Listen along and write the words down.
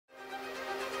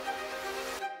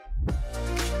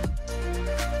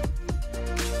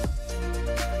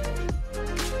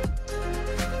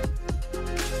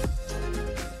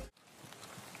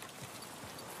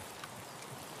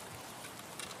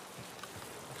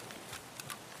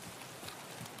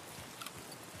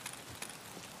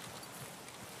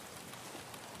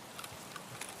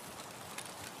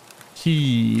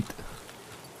Shit.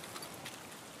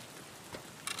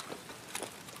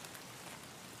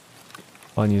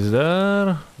 One is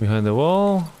there, behind the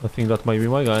wall. I think that might be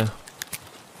my guy.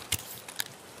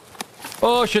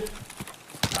 Oh shit!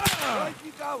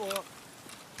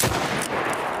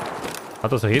 That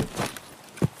was a hit.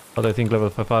 But I think level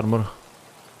 5 armor.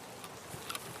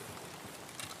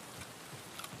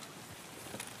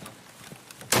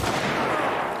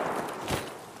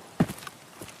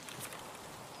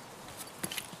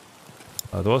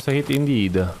 That was a hit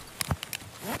indeed.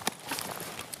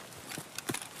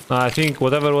 I think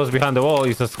whatever was behind the wall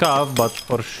is a scav, but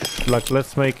for like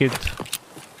let's make it,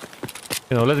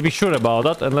 you know, let's be sure about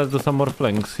that and let's do some more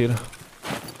flanks here.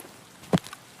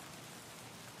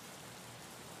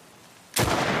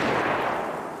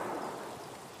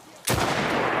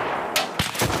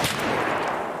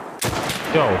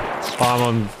 Yo, I'm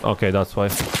on. Okay, that's why.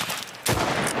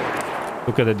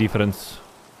 Look at the difference.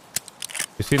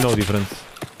 You see no difference.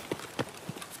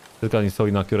 This gun is so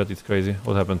inaccurate, it's crazy.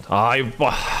 What happened?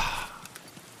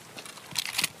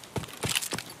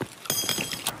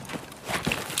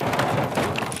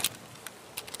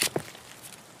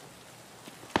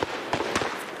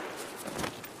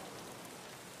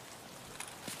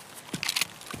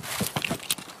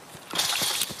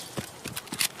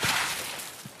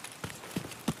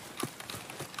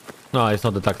 No, it's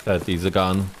not the TAC 30, it's a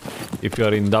gun. If you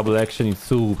are in double action, it's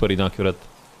super inaccurate.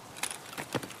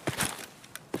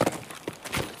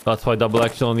 That's why double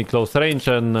action only close range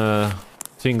and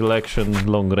single action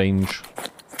long range.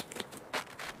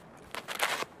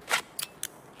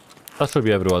 That should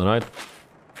be everyone, right?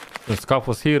 The scarf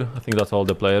was here, I think that's all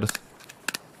the players.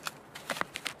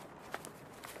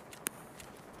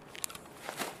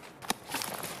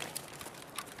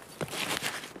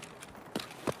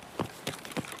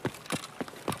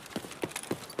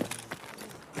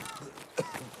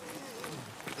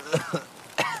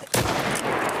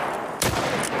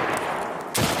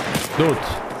 Dude.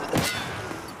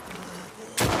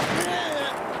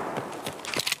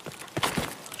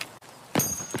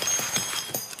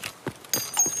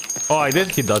 Oh, I did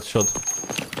hit that shot.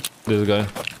 This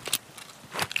guy.